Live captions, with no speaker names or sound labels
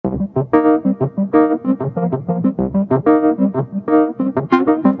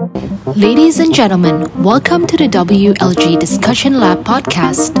Ladies and gentlemen, welcome to the WLG Discussion Lab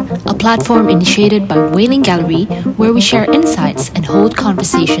podcast, a platform initiated by Wailing Gallery where we share insights and hold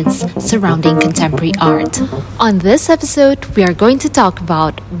conversations surrounding contemporary art. On this episode, we are going to talk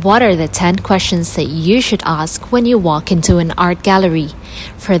about what are the 10 questions that you should ask when you walk into an art gallery.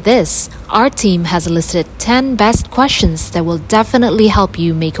 For this, our team has listed 10 best questions that will definitely help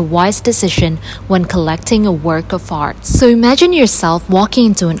you make a wise decision when collecting a work of art. So imagine yourself walking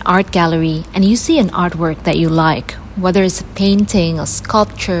into an art gallery and you see an artwork that you like, whether it's a painting, a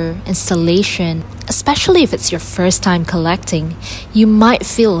sculpture, installation. Especially if it's your first time collecting, you might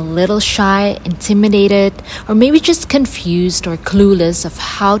feel a little shy, intimidated, or maybe just confused or clueless of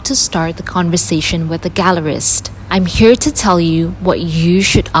how to start the conversation with the gallerist. I'm here to tell you what you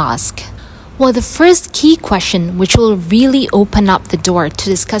should ask. Well, the first key question, which will really open up the door to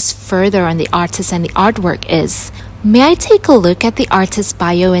discuss further on the artist and the artwork is, may I take a look at the artist's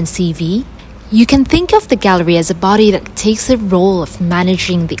bio and CV? You can think of the gallery as a body that takes the role of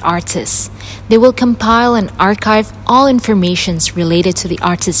managing the artist. They will compile and archive all informations related to the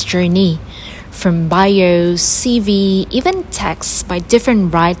artist's journey, from bios, CV, even texts by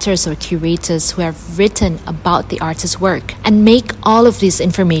different writers or curators who have written about the artist's work, and make all of this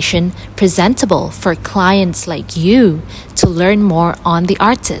information presentable for clients like you to learn more on the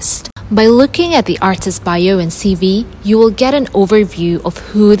artist. By looking at the artist's bio and CV, you will get an overview of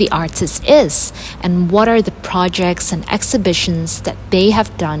who the artist is and what are the projects and exhibitions that they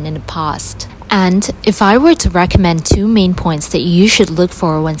have done in the past. And if I were to recommend 2 main points that you should look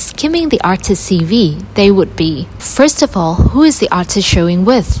for when skimming the artist's CV, they would be, first of all, who is the artist showing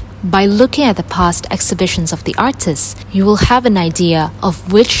with? By looking at the past exhibitions of the artist, you will have an idea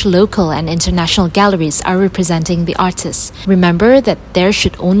of which local and international galleries are representing the artist. Remember that there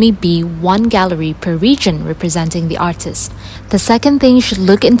should only be 1 gallery per region representing the artist. The second thing you should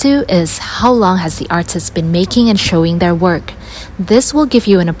look into is how long has the artist been making and showing their work. This will give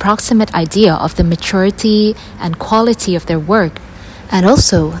you an approximate idea of the maturity and quality of their work. And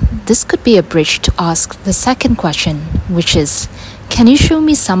also, this could be a bridge to ask the second question, which is, can you show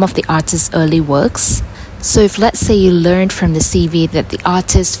me some of the artist's early works? So if let's say you learned from the CV that the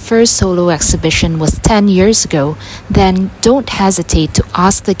artist's first solo exhibition was 10 years ago, then don't hesitate to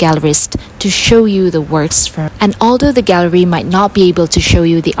ask the gallerist to show you the works from. And although the gallery might not be able to show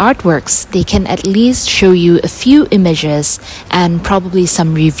you the artworks, they can at least show you a few images and probably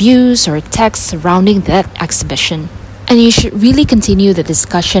some reviews or text surrounding that exhibition. And you should really continue the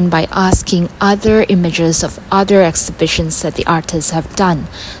discussion by asking other images of other exhibitions that the artists have done,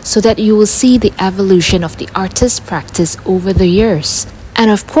 so that you will see the evolution of the artist's practice over the years.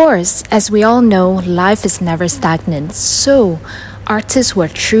 And of course, as we all know, life is never stagnant, so artists who are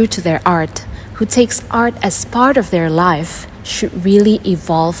true to their art, who takes art as part of their life, should really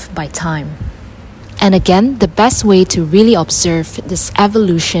evolve by time. And again, the best way to really observe this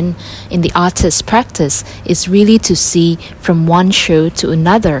evolution in the artist's practice is really to see from one show to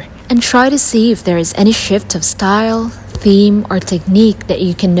another and try to see if there is any shift of style, theme, or technique that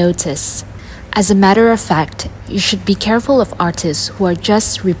you can notice. As a matter of fact, you should be careful of artists who are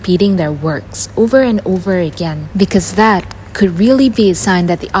just repeating their works over and over again, because that could really be a sign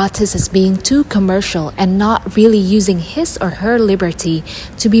that the artist is being too commercial and not really using his or her liberty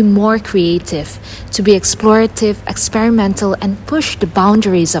to be more creative, to be explorative, experimental, and push the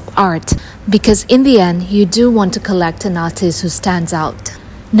boundaries of art. Because in the end, you do want to collect an artist who stands out.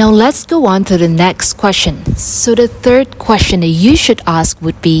 Now let's go on to the next question. So the third question that you should ask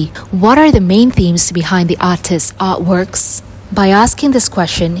would be, what are the main themes behind the artist's artworks? By asking this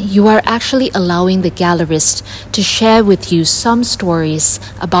question, you are actually allowing the gallerist to share with you some stories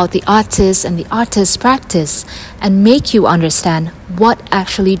about the artist and the artist's practice and make you understand what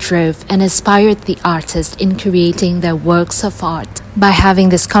actually drove and inspired the artist in creating their works of art. By having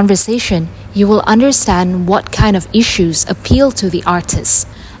this conversation, you will understand what kind of issues appeal to the artist.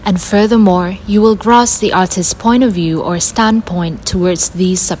 And furthermore, you will grasp the artist's point of view or standpoint towards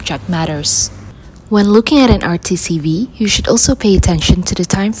these subject matters. When looking at an artist CV, you should also pay attention to the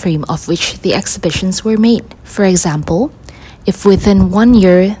time frame of which the exhibitions were made. For example, if within 1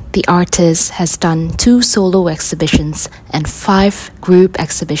 year the artist has done 2 solo exhibitions and 5 group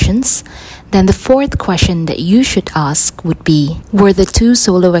exhibitions, then the fourth question that you should ask would be, were the 2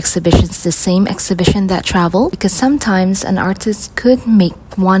 solo exhibitions the same exhibition that traveled? Because sometimes an artist could make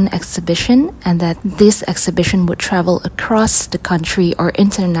one exhibition and that this exhibition would travel across the country or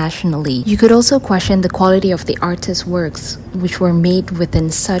internationally. You could also question the quality of the artist's works, which were made within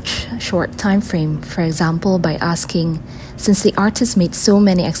such short time frame. For example, by asking, Since the artist made so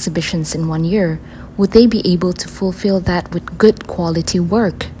many exhibitions in one year, would they be able to fulfill that with good quality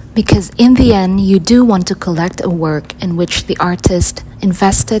work? Because in the end, you do want to collect a work in which the artist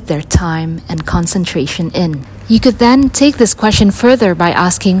invested their time and concentration in. You could then take this question further by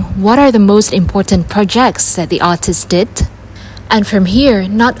asking, what are the most important projects that the artist did? And from here,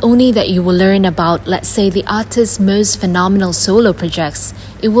 not only that you will learn about, let's say, the artist's most phenomenal solo projects,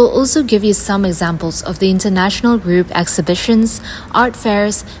 it will also give you some examples of the international group exhibitions, art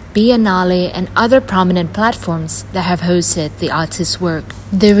fairs, biennale, and other prominent platforms that have hosted the artist's work.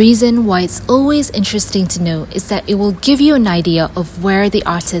 The reason why it's always interesting to know is that it will give you an idea of where the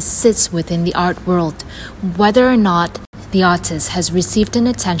artist sits within the art world, whether or not the artist has received an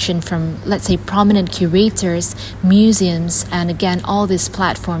attention from, let's say, prominent curators, museums, and again, all these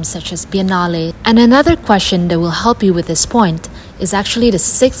platforms such as Biennale. And another question that will help you with this point is actually the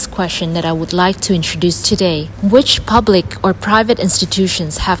sixth question that I would like to introduce today. Which public or private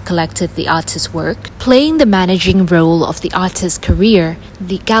institutions have collected the artist's work? Playing the managing role of the artist's career,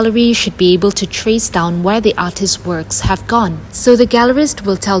 the gallery should be able to trace down where the artist's works have gone. So the gallerist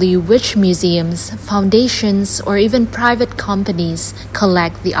will tell you which museums, foundations, or even private companies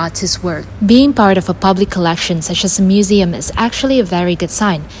collect the artist's work. Being part of a public collection such as a museum is actually a very good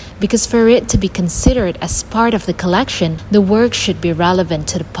sign, because for it to be considered as part of the collection, the work should be relevant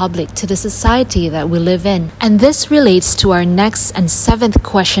to the public, to the society that we live in. And this relates to our next and seventh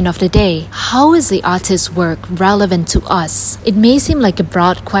question of the day. How is the artist's work relevant to us? It may seem like a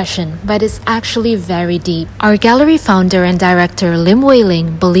broad question, but it's actually very deep. Our gallery founder and director Lim Wei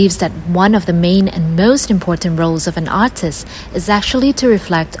Ling believes that one of the main and most important roles of an artist is actually to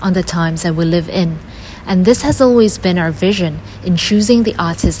reflect on the times that we live in. And this has always been our vision in choosing the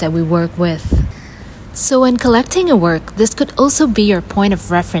artists that we work with. So when collecting a work, this could also be your point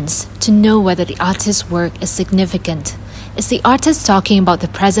of reference to know whether the artist's work is significant. Is the artist talking about the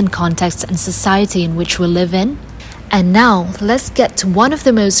present context and society in which we live in? And now, let's get to one of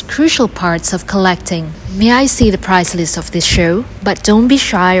the most crucial parts of collecting. May I see the price list of this show? But don't be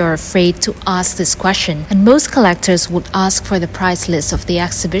shy or afraid to ask this question. And most collectors would ask for the price list of the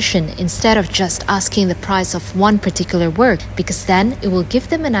exhibition instead of just asking the price of one particular work, because then it will give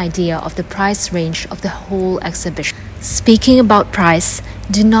them an idea of the price range of the whole exhibition. Speaking about price,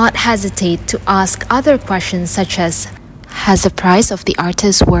 do not hesitate to ask other questions such as, has the price of the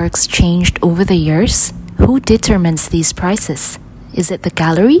artist's works changed over the years? Who determines these prices? Is it the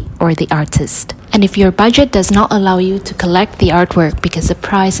gallery or the artist? And if your budget does not allow you to collect the artwork because the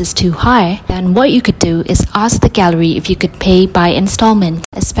price is too high, then what you could do is ask the gallery if you could pay by installment.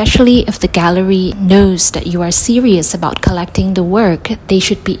 Especially if the gallery knows that you are serious about collecting the work, they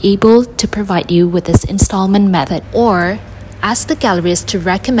should be able to provide you with this installment method. Or ask the gallerist to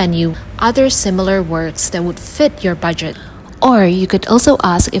recommend you other similar works that would fit your budget. Or you could also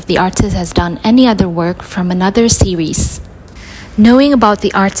ask if the artist has done any other work from another series. Knowing about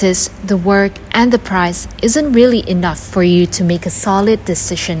the artist, the work, and the price isn't really enough for you to make a solid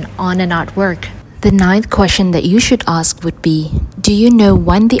decision on an artwork. The ninth question that you should ask would be, do you know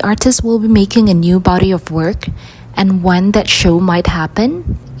when the artist will be making a new body of work and when that show might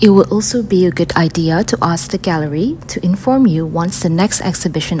happen? It will also be a good idea to ask the gallery to inform you once the next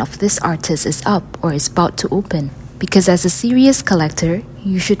exhibition of this artist is up or is about to open. Because as a serious collector,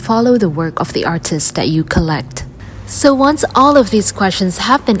 you should follow the work of the artist that you collect. So once all of these questions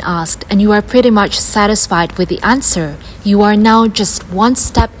have been asked and you are pretty much satisfied with the answer, you are now just one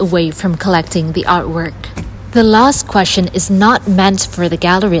step away from collecting the artwork. The last question is not meant for the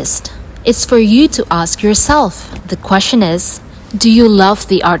gallerist. It's for you to ask yourself. The question is, do you love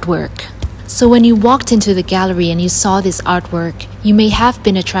the artwork? So when you walked into the gallery and you saw this artwork, you may have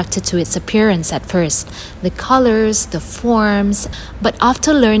been attracted to its appearance at first, the colors, the forms, but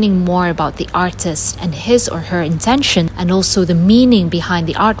after learning more about the artist and his or her intention and also the meaning behind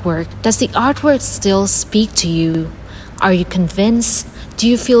the artwork, does the artwork still speak to you? Are you convinced? Do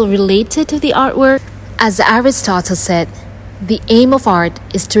you feel related to the artwork? As Aristotle said, the aim of art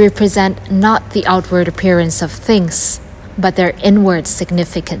is to represent not the outward appearance of things, but their inward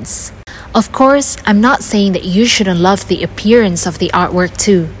significance. Of course, I'm not saying that you shouldn't love the appearance of the artwork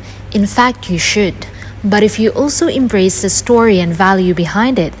too. In fact, you should. But if you also embrace the story and value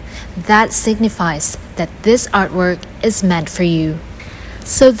behind it, that signifies that this artwork is meant for you.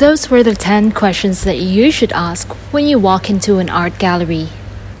 So those were the 10 questions that you should ask when you walk into an art gallery.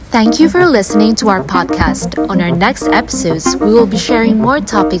 Thank you for listening to our podcast. On our next episodes, we will be sharing more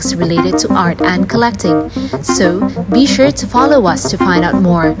topics related to art and collecting. So be sure to follow us to find out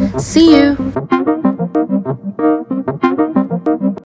more. See you!